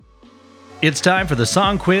It's time for the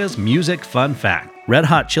Song Quiz Music Fun Fact. Red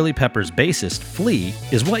Hot Chili Peppers bassist Flea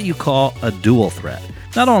is what you call a dual threat.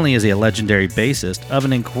 Not only is he a legendary bassist of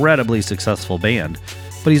an incredibly successful band,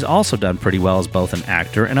 but he's also done pretty well as both an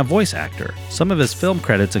actor and a voice actor. Some of his film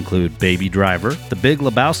credits include Baby Driver, The Big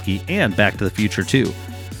Lebowski, and Back to the Future 2.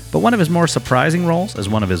 But one of his more surprising roles is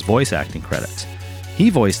one of his voice acting credits. He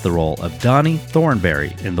voiced the role of Donnie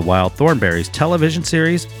Thornberry in the Wild Thornberrys television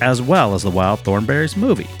series as well as the Wild Thornberrys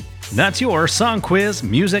movie. That's your Song Quiz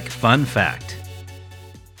Music Fun Fact.